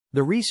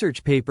The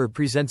research paper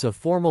presents a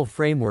formal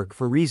framework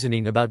for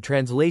reasoning about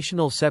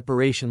translational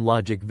separation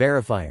logic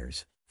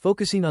verifiers,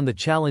 focusing on the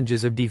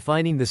challenges of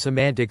defining the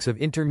semantics of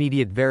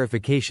intermediate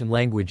verification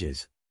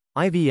languages,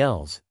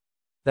 IVLs,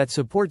 that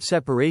support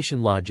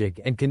separation logic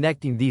and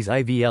connecting these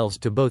IVLs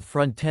to both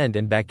front-end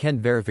and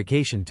back-end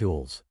verification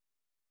tools.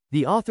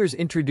 The authors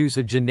introduce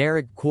a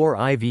generic core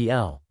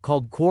IVL,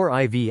 called core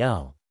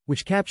IVL,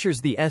 which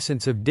captures the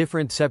essence of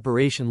different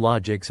separation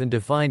logics and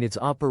define its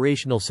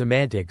operational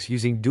semantics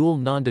using dual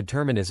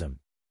non-determinism.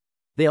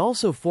 They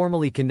also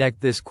formally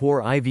connect this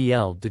core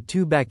IVL to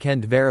two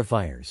back-end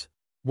verifiers,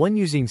 one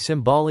using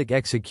symbolic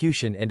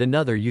execution and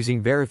another using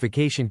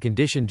verification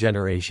condition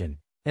generation,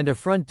 and a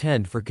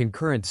front-end for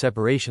concurrent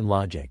separation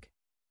logic.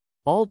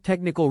 All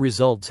technical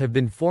results have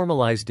been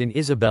formalized in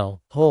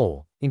Isabelle,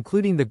 whole,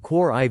 including the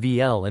core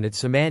IVL and its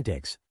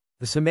semantics,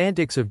 the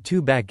semantics of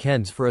two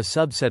backends for a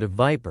subset of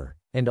Viper,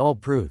 and all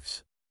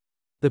proofs.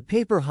 The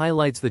paper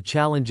highlights the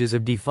challenges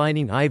of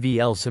defining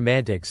IVL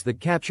semantics that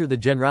capture the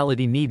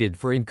generality needed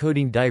for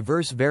encoding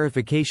diverse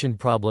verification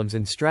problems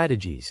and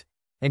strategies,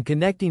 and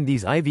connecting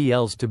these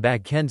IVLs to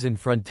backends and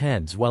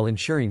frontends while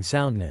ensuring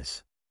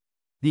soundness.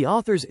 The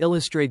authors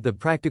illustrate the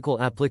practical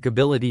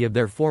applicability of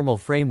their formal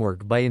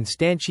framework by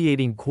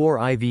instantiating core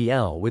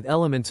IVL with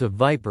elements of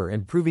Viper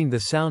and proving the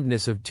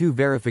soundness of two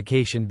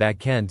verification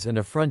backends and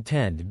a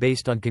frontend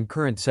based on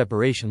concurrent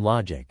separation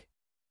logic.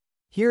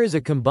 Here is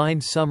a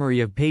combined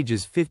summary of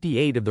pages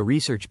 58 of the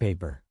research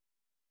paper.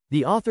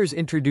 The authors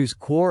introduce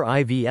core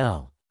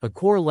IVL, a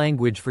core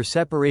language for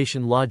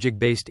separation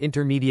logic-based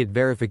intermediate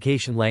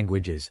verification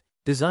languages,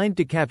 designed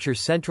to capture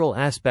central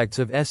aspects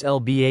of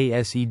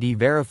SLBASED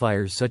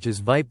verifiers such as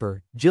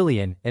Viper,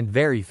 Jillian, and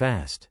Very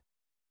Fast.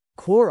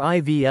 Core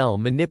IVL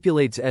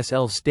manipulates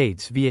SL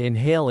states via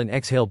inhale and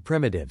exhale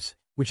primitives,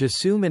 which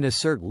assume and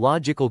assert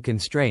logical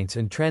constraints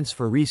and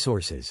transfer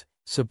resources,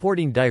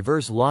 supporting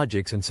diverse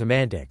logics and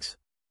semantics.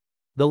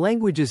 The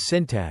language's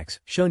syntax,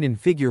 shown in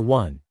Figure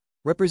 1,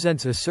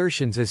 represents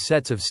assertions as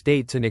sets of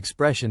states and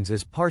expressions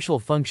as partial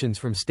functions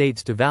from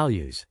states to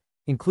values,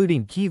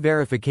 including key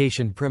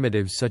verification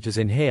primitives such as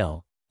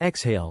inhale,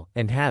 exhale,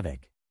 and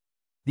havoc.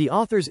 The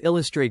authors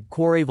illustrate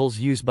coreavls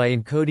used by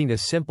encoding a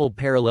simple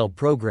parallel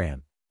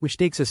program, which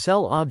takes a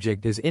cell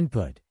object as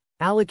input,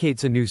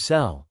 allocates a new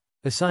cell,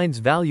 assigns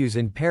values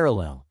in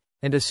parallel,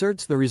 and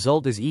asserts the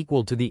result is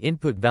equal to the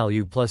input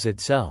value plus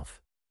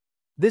itself.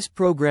 This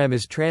program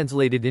is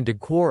translated into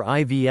core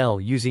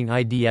IVL using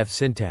IDF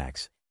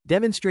syntax,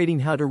 demonstrating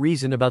how to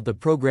reason about the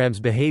program's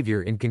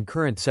behavior in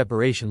concurrent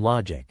separation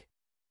logic.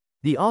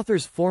 The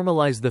authors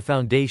formalize the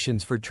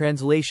foundations for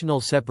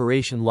translational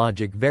separation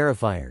logic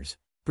verifiers,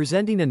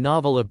 presenting a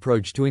novel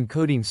approach to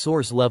encoding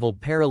source-level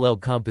parallel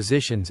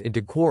compositions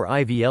into core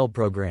IVL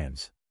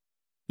programs.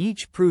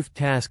 Each proof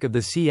task of the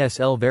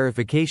CSL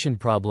verification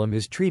problem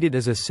is treated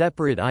as a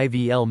separate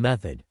IVL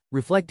method,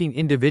 reflecting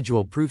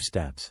individual proof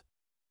steps.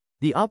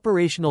 The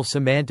operational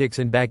semantics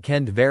and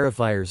backend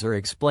verifiers are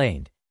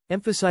explained,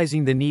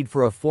 emphasizing the need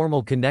for a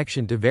formal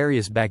connection to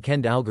various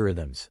backend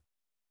algorithms.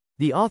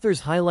 The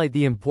authors highlight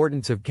the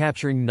importance of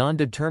capturing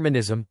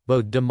non-determinism,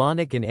 both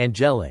demonic and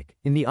angelic,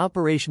 in the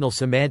operational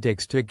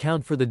semantics to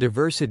account for the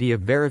diversity of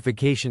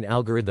verification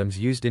algorithms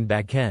used in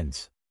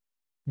backends.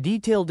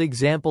 Detailed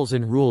examples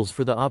and rules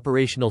for the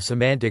operational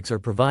semantics are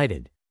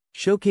provided,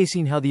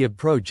 showcasing how the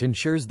approach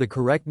ensures the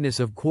correctness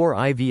of core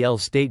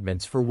IVL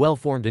statements for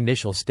well-formed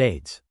initial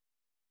states.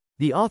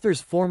 The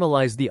authors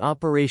formalize the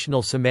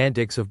operational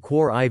semantics of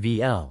core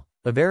IVL,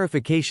 a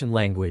verification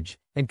language,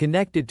 and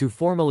connect it to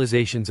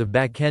formalizations of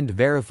backend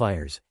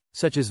verifiers,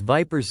 such as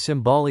Viper's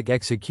symbolic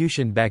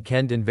execution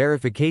backend and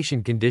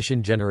verification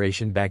condition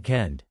generation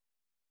backend.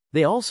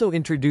 They also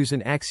introduce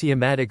an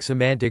axiomatic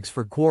semantics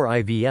for core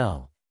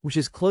IVL, which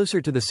is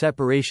closer to the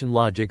separation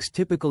logics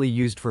typically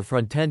used for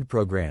front-end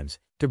programs,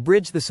 to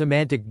bridge the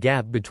semantic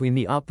gap between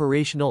the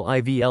operational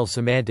IVL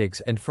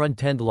semantics and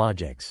front-end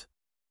logics.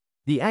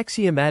 The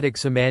axiomatic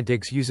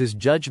semantics uses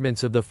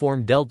judgments of the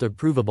form delta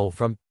provable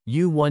from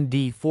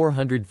U1D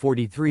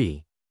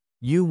 443,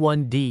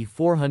 U1D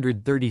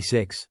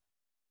 436,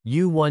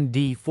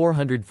 U1D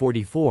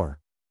 444,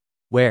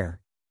 where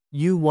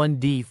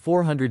U1D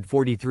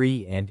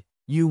 443 and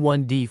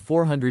U1D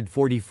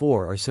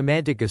 444 are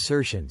semantic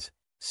assertions,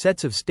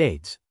 sets of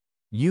states,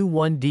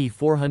 U1D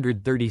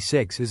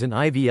 436 is an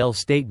IVL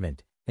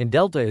statement, and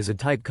delta is a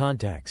type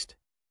context.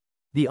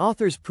 The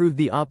authors prove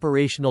the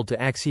operational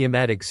to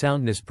axiomatic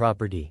soundness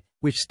property,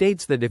 which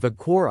states that if a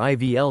core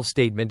IVL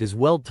statement is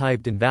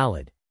well-typed and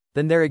valid,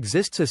 then there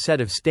exists a set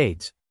of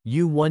states,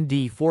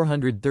 U1D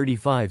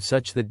 435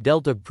 such that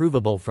delta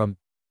provable from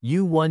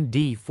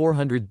U1D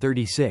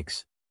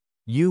 436,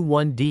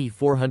 U1D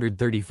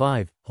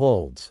 435,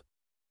 holds.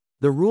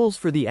 The rules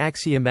for the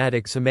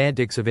axiomatic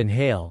semantics of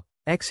inhale,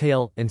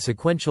 exhale, and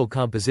sequential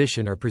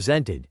composition are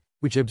presented,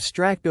 which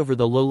abstract over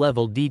the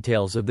low-level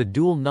details of the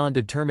dual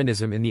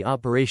non-determinism in the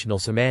operational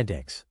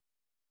semantics.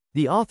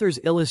 The authors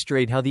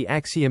illustrate how the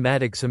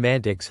axiomatic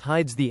semantics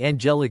hides the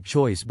angelic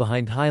choice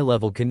behind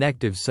high-level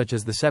connectives such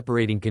as the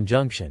separating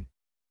conjunction.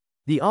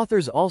 The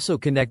authors also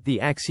connect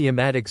the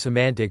axiomatic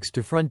semantics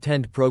to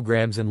front-end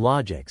programs and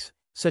logics,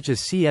 such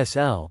as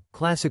CSL,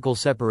 classical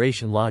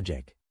separation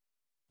logic.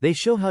 They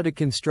show how to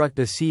construct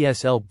a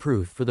CSL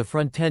proof for the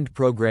front-end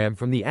program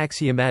from the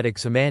axiomatic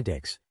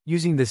semantics,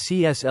 using the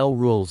CSL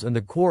rules and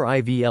the core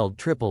IVL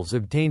triples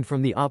obtained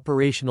from the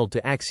operational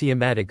to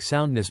axiomatic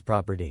soundness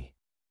property.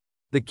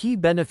 The key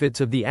benefits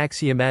of the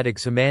axiomatic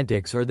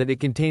semantics are that it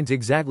contains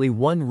exactly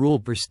one rule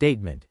per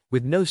statement,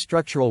 with no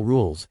structural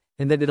rules,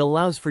 and that it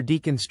allows for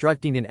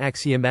deconstructing an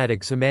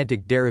axiomatic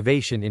semantic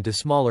derivation into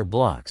smaller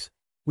blocks,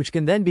 which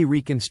can then be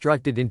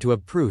reconstructed into a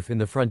proof in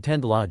the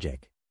front-end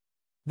logic.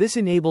 This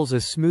enables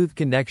a smooth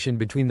connection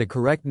between the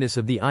correctness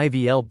of the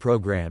IVL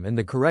program and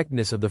the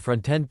correctness of the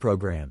front-end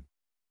program.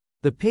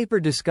 The paper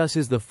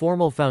discusses the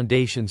formal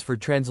foundations for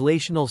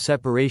translational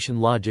separation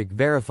logic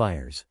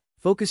verifiers,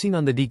 focusing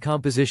on the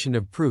decomposition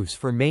of proofs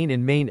for main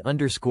and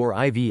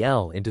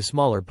main_IVL into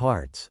smaller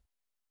parts.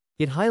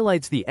 It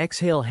highlights the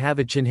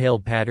exhale-Havich-inhale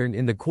pattern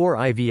in the core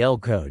IVL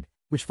code,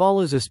 which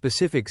follows a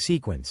specific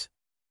sequence: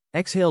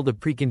 exhale the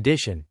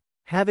precondition,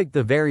 Havich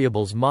the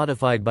variables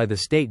modified by the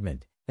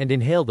statement, and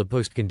inhale the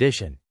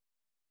postcondition.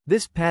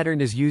 This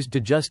pattern is used to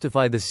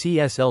justify the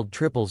CSL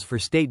triples for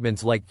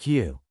statements like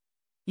Q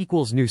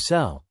equals new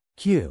cell,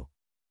 Q,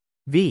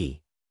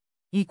 V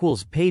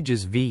equals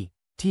pages V,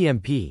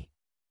 TMP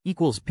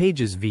equals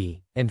pages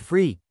V, and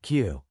free,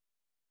 Q.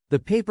 The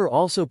paper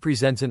also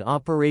presents an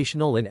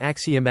operational and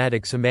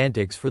axiomatic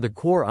semantics for the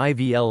core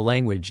IVL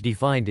language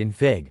defined in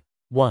Fig.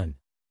 1.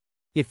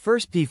 It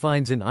first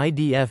defines an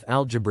IDF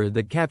algebra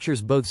that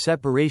captures both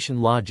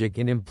separation logic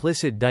and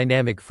implicit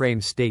dynamic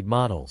frame state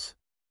models.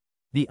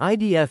 The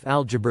IDF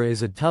algebra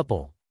is a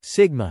tuple,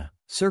 sigma,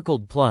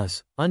 circled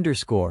plus,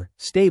 underscore,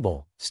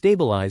 stable,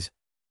 stabilize,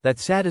 that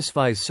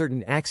satisfies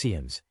certain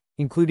axioms,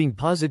 including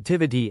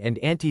positivity and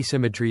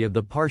antisymmetry of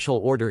the partial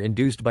order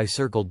induced by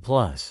circled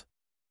plus.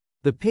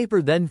 The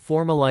paper then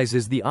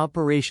formalizes the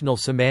operational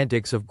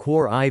semantics of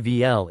core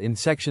IVL in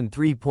section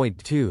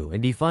 3.2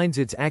 and defines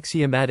its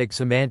axiomatic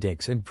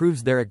semantics and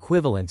proves their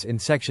equivalence in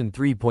section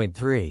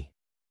 3.3.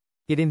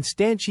 It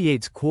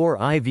instantiates core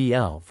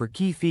IVL for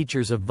key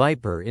features of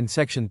Viper in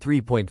section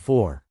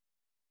 3.4.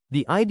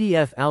 The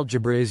IDF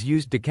algebra is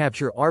used to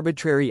capture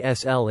arbitrary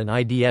SL and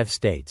IDF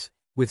states,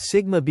 with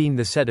sigma being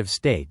the set of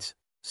states,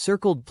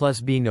 circled plus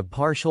being a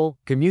partial,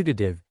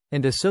 commutative,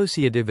 and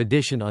associative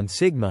addition on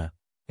sigma,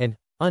 and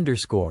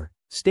underscore,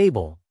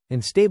 stable,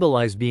 and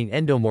stabilize being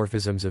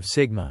endomorphisms of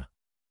sigma.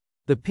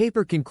 The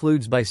paper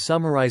concludes by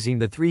summarizing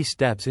the 3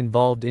 steps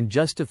involved in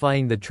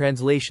justifying the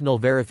translational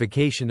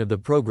verification of the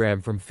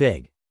program from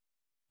Fig.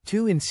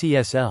 2 in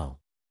CSL.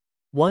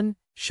 1.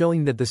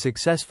 Showing that the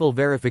successful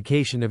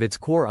verification of its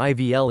core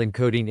IVL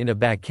encoding in a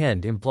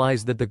backend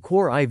implies that the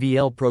core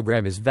IVL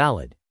program is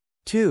valid.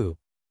 2.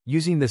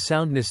 Using the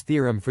soundness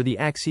theorem for the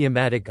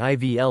axiomatic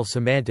IVL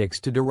semantics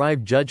to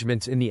derive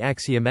judgments in the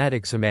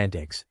axiomatic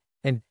semantics.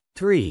 And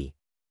 3.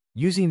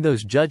 Using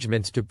those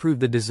judgments to prove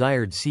the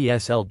desired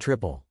CSL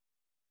triple.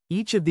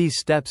 Each of these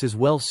steps is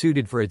well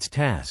suited for its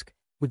task,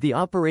 with the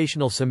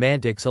operational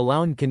semantics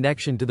allowing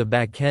connection to the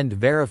backend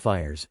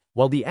verifiers,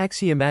 while the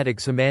axiomatic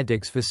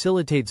semantics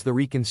facilitates the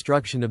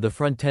reconstruction of the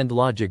front-end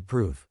logic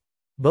proof.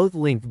 Both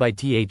linked by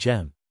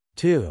THM.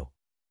 2.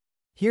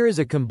 Here is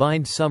a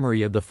combined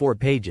summary of the 4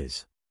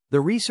 pages. The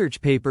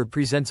research paper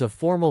presents a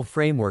formal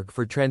framework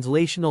for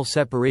translational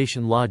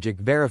separation logic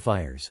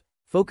verifiers,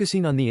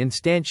 focusing on the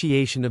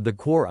instantiation of the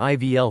core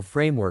IVL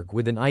framework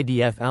with an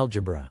IDF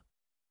algebra.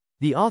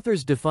 The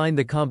authors define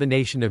the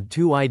combination of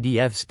 2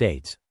 IDF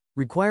states,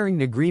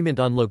 requiring agreement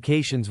on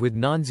locations with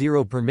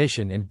non-zero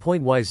permission and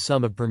pointwise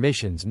sum of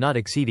permissions not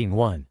exceeding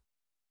 1.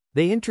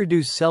 They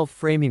introduce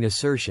self-framing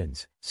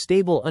assertions,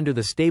 stable under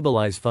the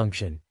stabilize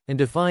function, and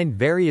define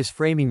various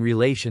framing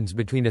relations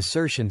between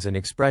assertions and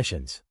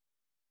expressions.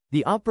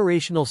 The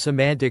operational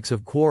semantics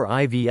of core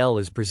IVL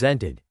is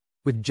presented,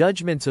 with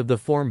judgments of the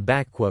form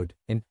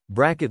and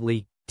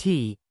bracketly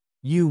t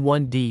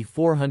u1d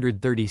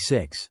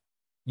 436,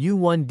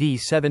 u1d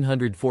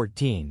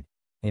 714,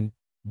 and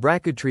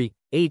bracketry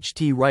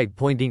ht right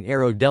pointing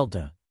arrow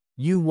delta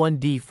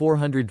u1d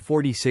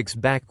 446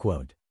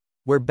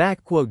 where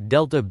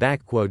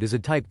delta is a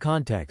type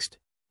context,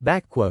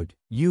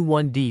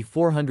 u1d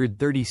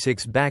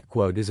 436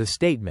 is a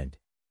statement,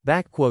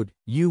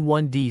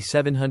 u1d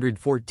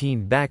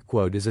 714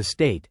 is a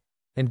state,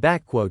 and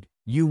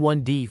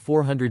u1d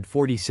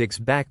 446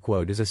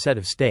 is a set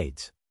of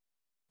states.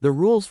 The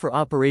rules for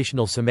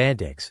operational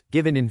semantics,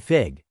 given in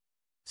Fig.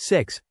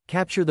 6,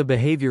 capture the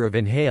behavior of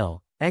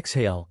inhale,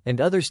 exhale, and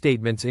other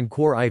statements in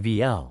core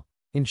IVL,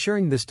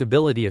 ensuring the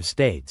stability of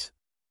states.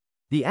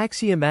 The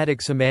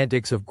axiomatic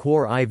semantics of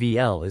core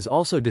IVL is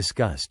also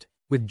discussed,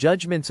 with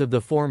judgments of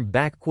the form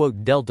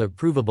delta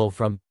provable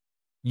from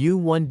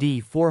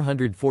u1d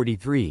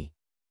 443,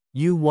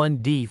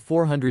 u1d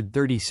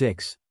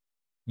 436,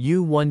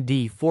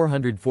 u1d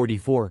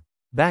 444,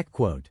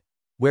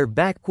 where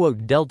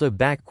delta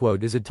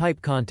is a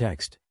type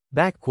context,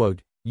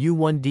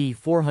 u1d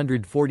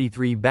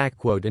 443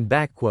 and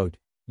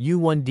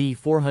U1D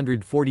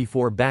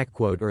 444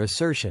 backquote are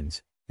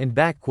assertions, and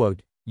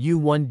backquote,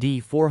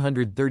 U1D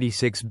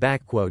 436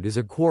 backquote is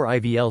a core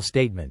IVL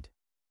statement.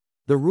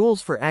 The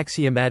rules for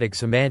axiomatic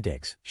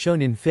semantics,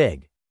 shown in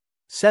Fig.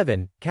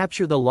 7,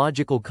 capture the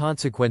logical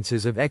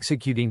consequences of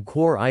executing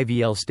core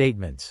IVL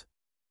statements.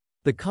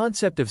 The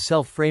concept of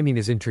self-framing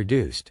is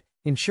introduced,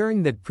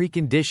 ensuring that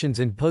preconditions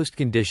and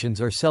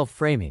postconditions are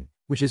self-framing,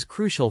 which is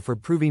crucial for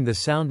proving the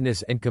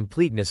soundness and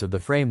completeness of the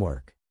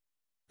framework.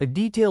 A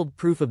detailed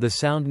proof of the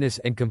soundness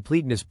and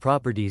completeness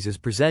properties is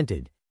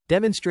presented,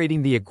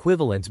 demonstrating the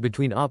equivalence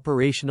between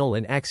operational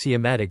and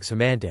axiomatic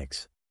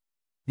semantics.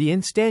 The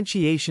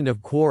instantiation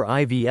of core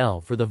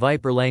IVL for the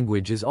Viper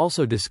language is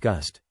also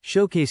discussed,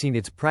 showcasing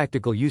its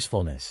practical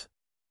usefulness.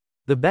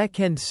 The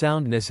backend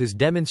soundness is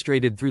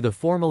demonstrated through the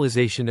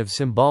formalization of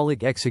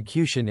symbolic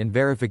execution and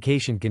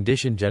verification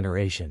condition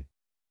generation.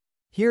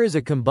 Here is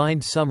a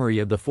combined summary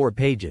of the 4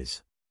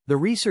 pages. The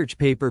research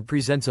paper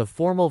presents a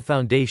formal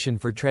foundation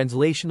for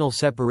translational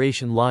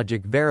separation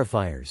logic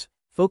verifiers,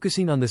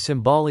 focusing on the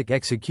symbolic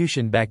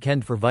execution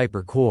backend for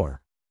Viper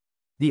core.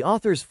 The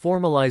authors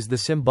formalize the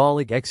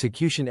symbolic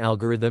execution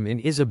algorithm in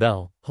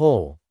Isabelle,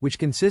 whole, which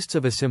consists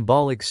of a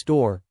symbolic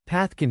store,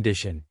 path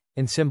condition,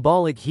 and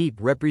symbolic heap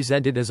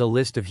represented as a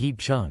list of heap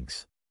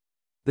chunks.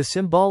 The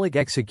symbolic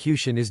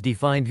execution is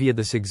defined via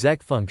the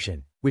sexec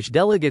function, which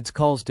delegates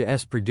calls to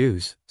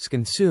sProduce,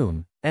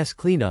 sConsume,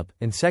 sCleanup,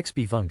 and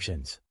sexp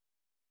functions.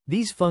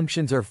 These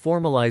functions are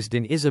formalized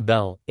in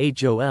Isabelle,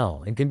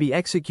 HOL, and can be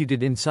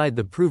executed inside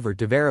the prover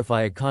to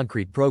verify a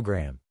concrete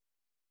program.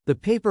 The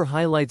paper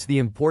highlights the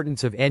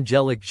importance of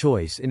angelic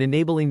choice in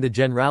enabling the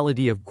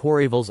generality of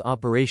Corevel's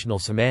operational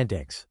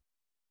semantics.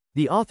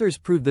 The authors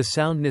prove the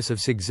soundness of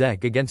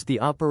sexec against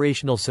the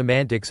operational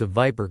semantics of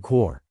Viper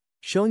core,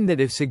 showing that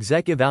if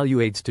sexec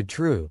evaluates to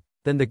true,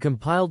 then the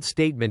compiled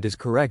statement is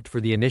correct for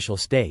the initial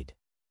state.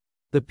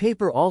 The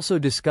paper also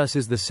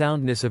discusses the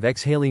soundness of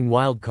exhaling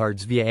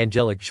wildcards via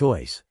angelic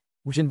choice,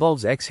 which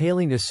involves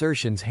exhaling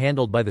assertions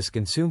handled by the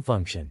sConsume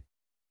function.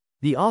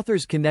 The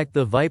authors connect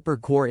the Viper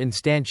core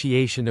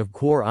instantiation of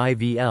core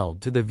IVL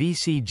to the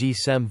VCG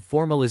SEM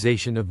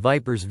formalization of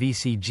Viper's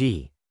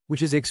VCG,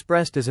 which is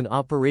expressed as an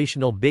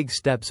operational big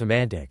step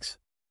semantics.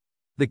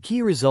 The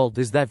key result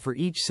is that for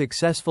each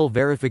successful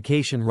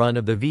verification run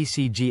of the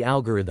VCG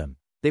algorithm,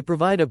 they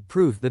provide a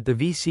proof that the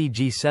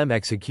VCG SEM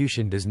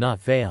execution does not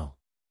fail.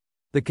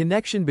 The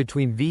connection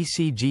between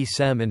VCG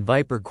SEM and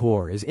Viper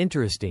core is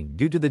interesting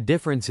due to the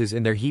differences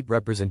in their heap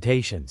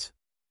representations.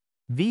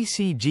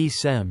 VCG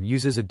SEM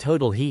uses a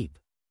total heap,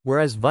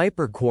 whereas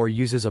Viper core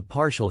uses a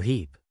partial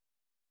heap.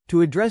 To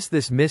address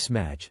this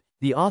mismatch,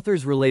 the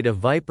authors relate a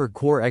Viper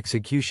core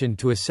execution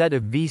to a set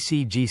of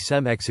VCG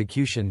SEM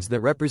executions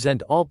that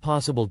represent all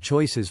possible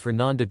choices for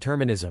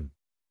non-determinism.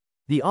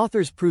 The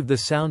authors prove the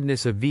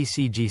soundness of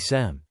VCG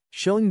SEM,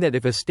 showing that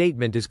if a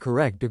statement is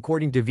correct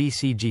according to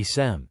VCG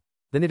SEM,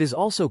 then it is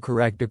also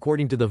correct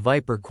according to the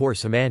Viper core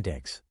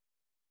semantics.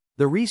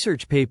 The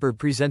research paper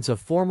presents a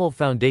formal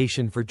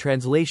foundation for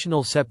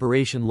translational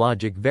separation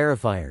logic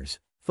verifiers,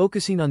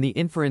 focusing on the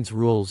inference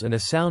rules and a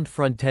sound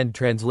front-end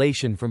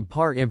translation from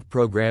PAR-IMP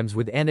programs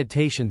with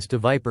annotations to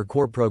Viper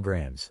core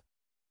programs.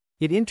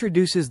 It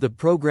introduces the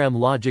program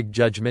logic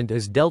judgment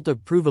as delta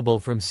provable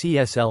from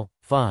CSL,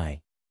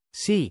 phi,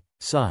 C,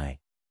 psi,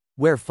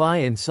 where phi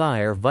and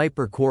psi are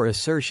Viper core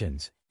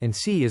assertions, and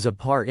C is a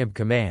PAR-IMP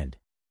command.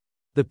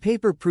 The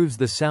paper proves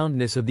the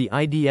soundness of the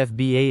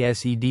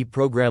IDF-BASED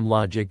program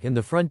logic and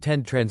the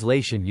front-end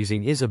translation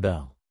using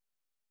Isabelle.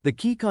 The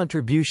key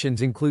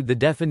contributions include the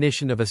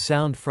definition of a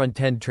sound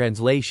front-end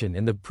translation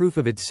and the proof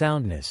of its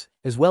soundness,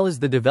 as well as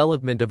the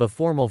development of a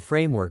formal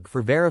framework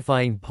for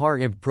verifying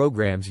PAR-IMP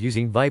programs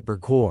using Viper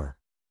core.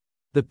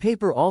 The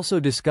paper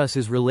also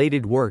discusses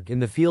related work in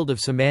the field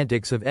of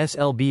semantics of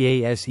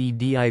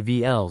SLBASED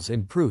IVLs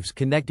and proofs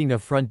connecting a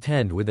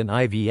front-end with an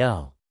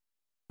IVL.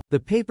 The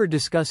paper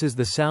discusses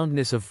the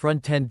soundness of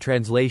front-end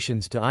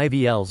translations to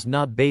IVLs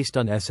not based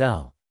on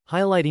SL,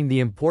 highlighting the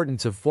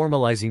importance of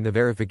formalizing the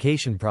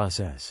verification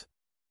process.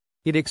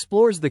 It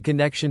explores the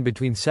connection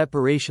between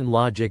separation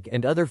logic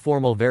and other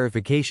formal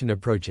verification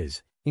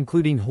approaches,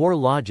 including Hoare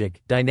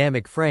logic,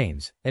 dynamic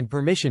frames, and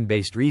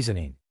permission-based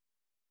reasoning.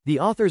 The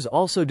authors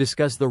also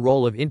discuss the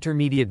role of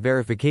intermediate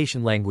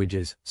verification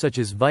languages, such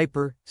as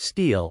Viper,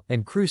 Steel,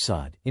 and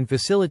Crusoe, in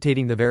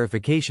facilitating the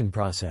verification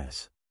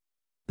process.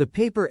 The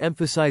paper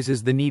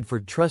emphasizes the need for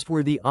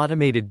trustworthy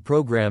automated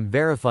program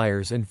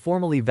verifiers and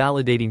formally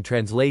validating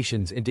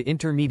translations into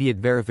intermediate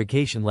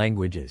verification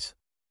languages.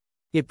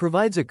 It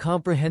provides a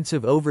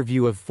comprehensive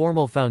overview of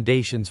formal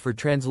foundations for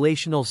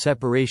translational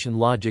separation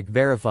logic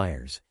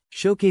verifiers,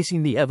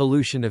 showcasing the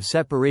evolution of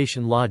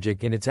separation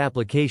logic and its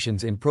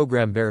applications in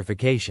program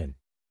verification.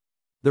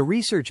 The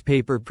research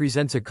paper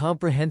presents a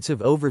comprehensive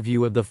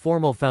overview of the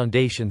formal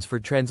foundations for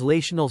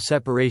translational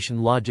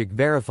separation logic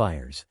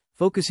verifiers,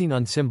 focusing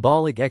on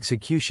symbolic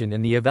execution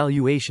and the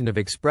evaluation of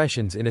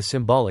expressions in a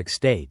symbolic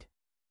state.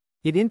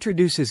 It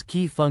introduces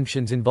key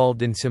functions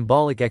involved in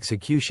symbolic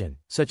execution,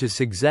 such as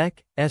sexec,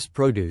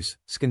 sProduce,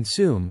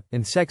 sConsume,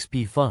 and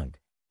sexp func,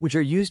 which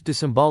are used to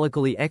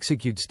symbolically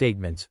execute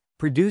statements,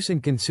 produce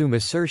and consume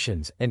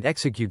assertions, and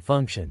execute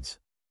functions.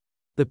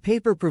 The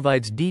paper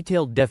provides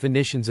detailed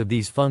definitions of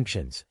these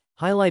functions,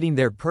 highlighting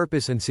their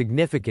purpose and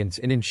significance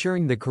in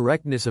ensuring the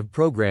correctness of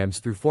programs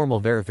through formal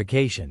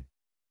verification.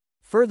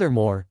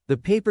 Furthermore, the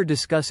paper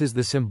discusses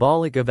the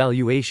symbolic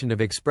evaluation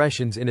of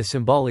expressions in a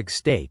symbolic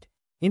state,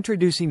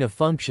 introducing a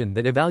function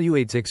that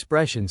evaluates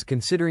expressions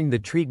considering the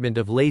treatment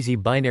of lazy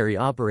binary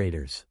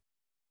operators.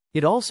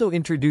 It also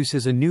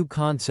introduces a new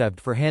concept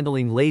for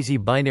handling lazy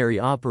binary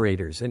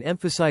operators and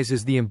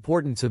emphasizes the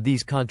importance of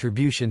these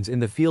contributions in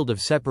the field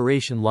of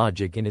separation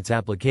logic and its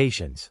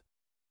applications.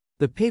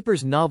 The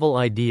paper's novel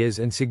ideas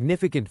and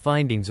significant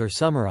findings are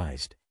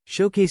summarized,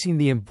 showcasing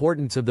the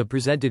importance of the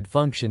presented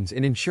functions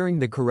in ensuring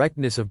the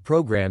correctness of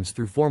programs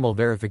through formal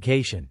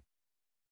verification.